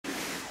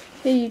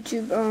Hey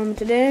YouTube,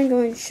 today I'm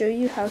going to show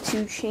you how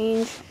to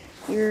change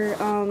your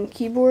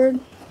keyboard,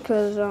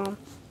 because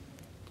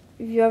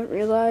if you haven't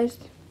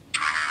realized,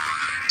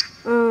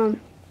 once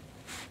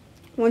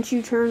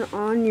you turn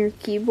on your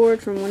keyboard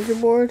from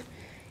Winterboard,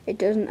 it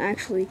doesn't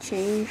actually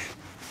change.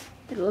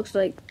 It looks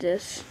like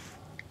this.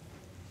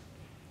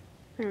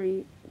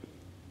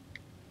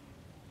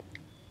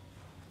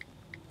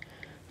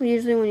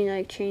 Usually when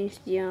you change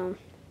the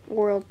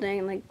world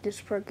thing,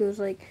 this part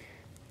goes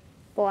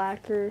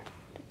black or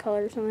the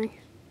color or something.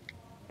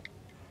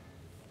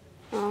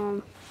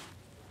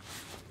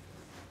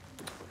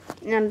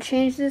 Now to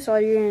change this, all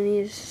you're going to need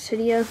is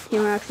CYDIA. You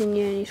don't actually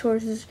need any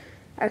sources.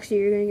 Actually,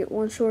 you're going to get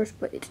one source,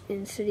 but it's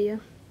in CYDIA.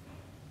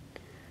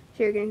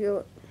 So you're going to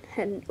go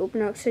ahead and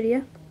open up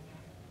CYDIA.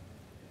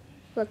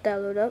 Let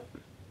that load up.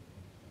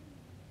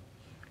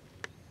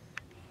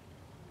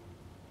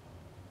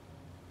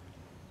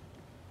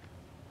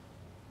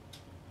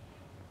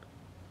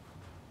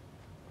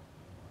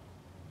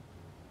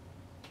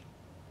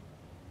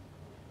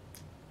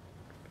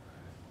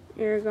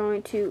 You're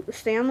going to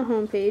stay on the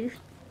home page.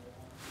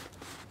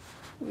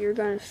 You're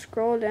going to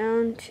scroll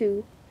down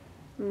to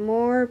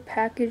more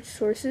package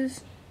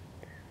sources.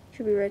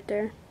 Should be right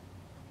there.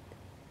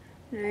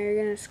 Now you're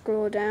going to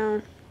scroll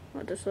down.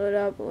 Let this load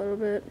up a little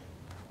bit.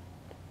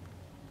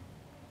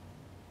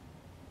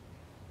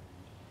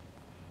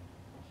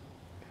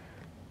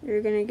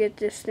 You're going to get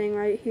this thing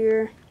right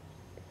here.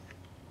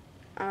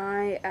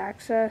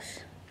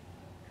 IACCESS.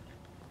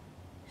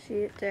 See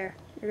it there.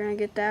 You're going to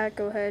get that.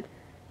 Go ahead.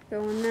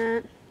 Go in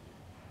that.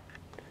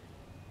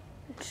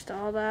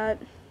 Install that.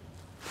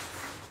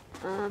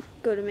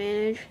 Go to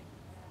manage.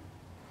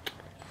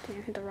 Damn,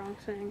 I hit the wrong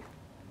thing.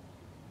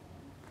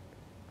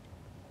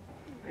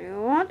 I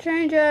don't want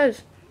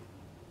changes.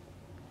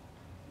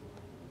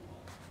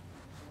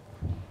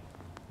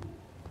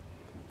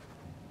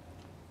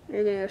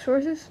 You're gonna go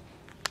sources.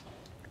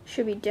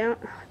 Should be down.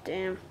 Oh,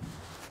 damn.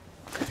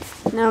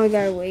 Now we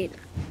gotta wait.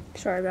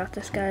 Sorry about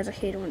this, guys. I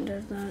hate it when it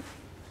does that.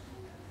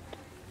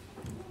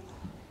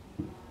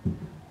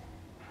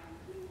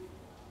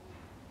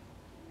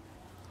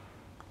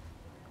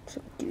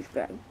 Some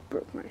douchebag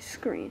broke my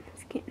screen.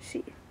 If you can't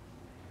see.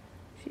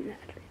 See that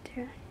right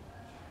there?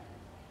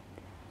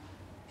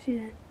 See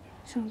that?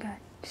 Some guy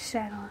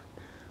sat on,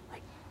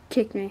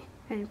 kicked me,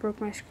 and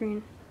broke my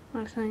screen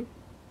last night.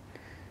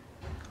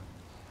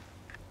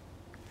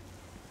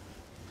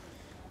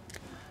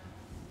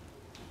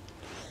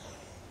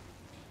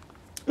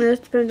 This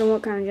depends on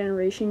what kind of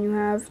generation you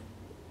have.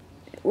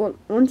 Well,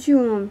 once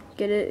you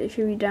get it, it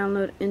should be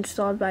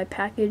installed by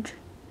package.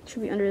 It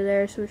should be under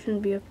there, so it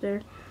shouldn't be up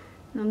there.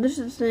 Now this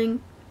is the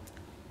thing.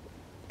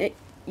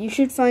 You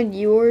should find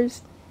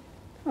yours.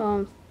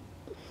 Find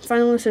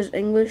the one that says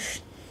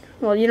English.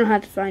 Well, you don't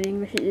have to find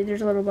English.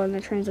 There's a little button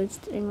that translates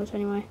to English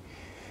anyway.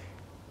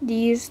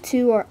 These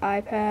two are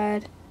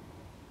iPad.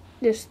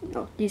 These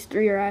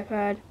three are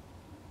iPad.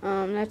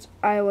 That's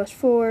iOS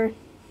 4.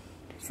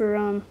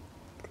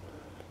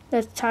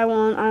 That's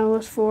Taiwan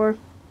iOS 4.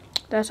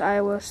 That's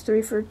iOS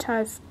 3 for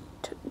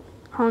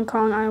Hong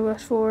Kong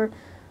iOS 4.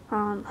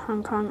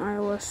 Hong Kong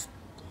iOS.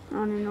 I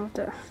don't even know what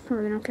that. I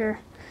really don't care.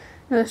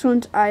 Now this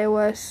one's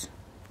iOS.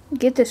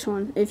 Get this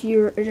one if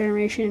you're a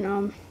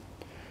generation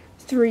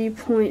 3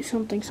 point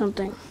something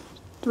something,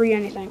 3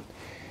 anything.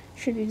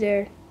 Should be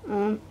there.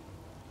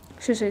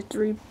 Should say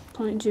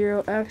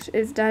 3.0x.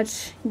 If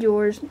that's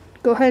yours,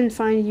 go ahead and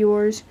find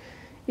yours.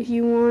 If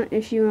you want,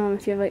 if you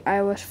have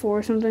iOS 4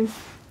 or something.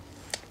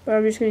 But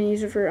I'm just gonna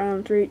use it for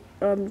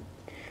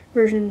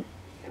version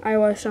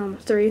iOS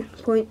 3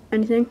 point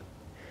anything,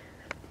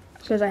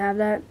 because I have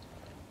that.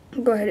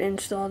 Go ahead and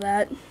install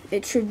that.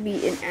 It should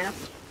be an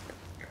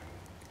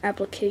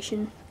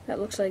application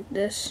that looks like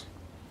this.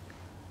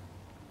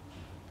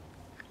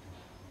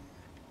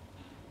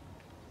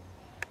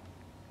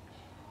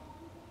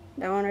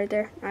 That one right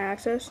there,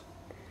 IACCESS.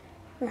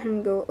 Go ahead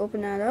and go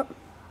open that up.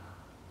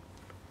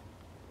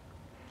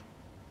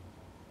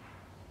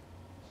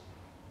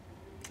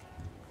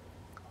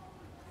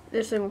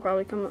 This thing will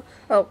probably come up.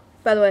 Oh,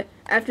 by the way,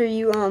 after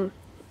you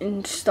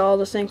install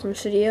this thing from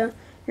CYDIA,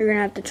 you're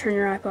gonna have to turn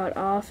your iPod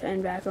off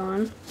and back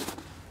on.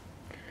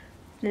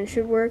 Then it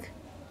should work.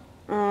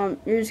 You're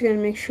just gonna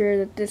make sure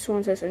that this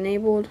one says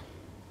enabled,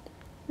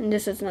 and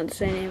this does not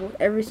say enabled.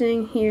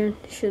 Everything here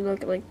should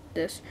look like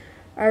this.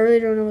 I really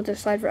don't know what the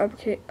slide for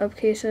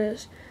uppercase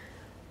is.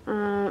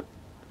 I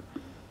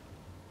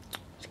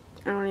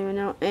don't even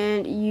know.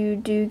 And you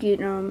do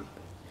get it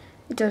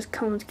does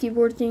come with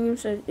keyboard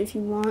themes if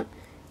you want,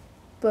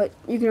 but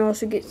you can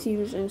also get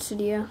themes in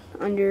CYDIA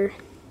under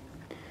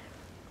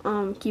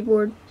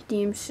keyboard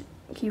themes.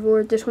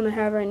 This one I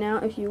have right now,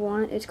 if you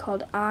want, it's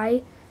called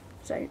I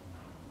think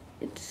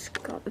it's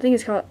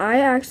called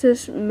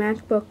IACCESS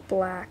MacBook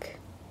Black.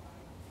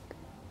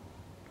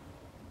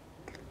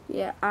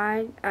 Yeah,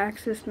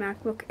 IACCESS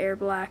MacBook Air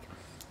Black.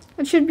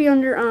 It should be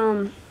under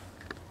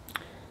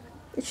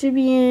it should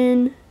be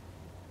in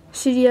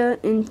CYDIA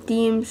in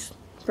themes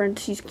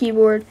parentheses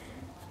keyboard,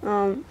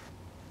 and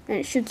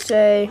it should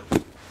say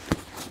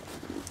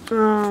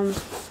And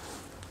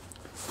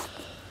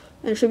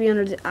it should be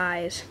under the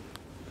eyes.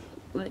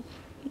 Like,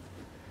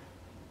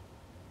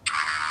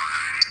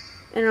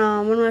 and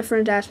one of my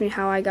friends asked me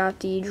how I got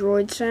the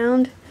droid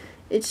sound.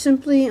 It's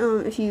simply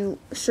if you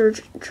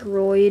search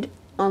droid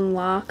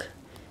unlock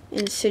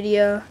in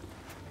CYDIA,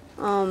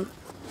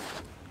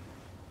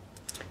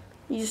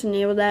 you just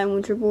enable that in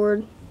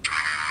Winterboard,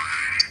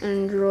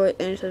 and droid,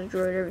 and it says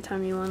droid every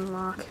time you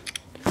unlock.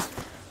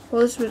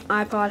 Well, this has been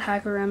iPod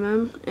Hacker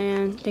MM,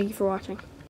 and thank you for watching.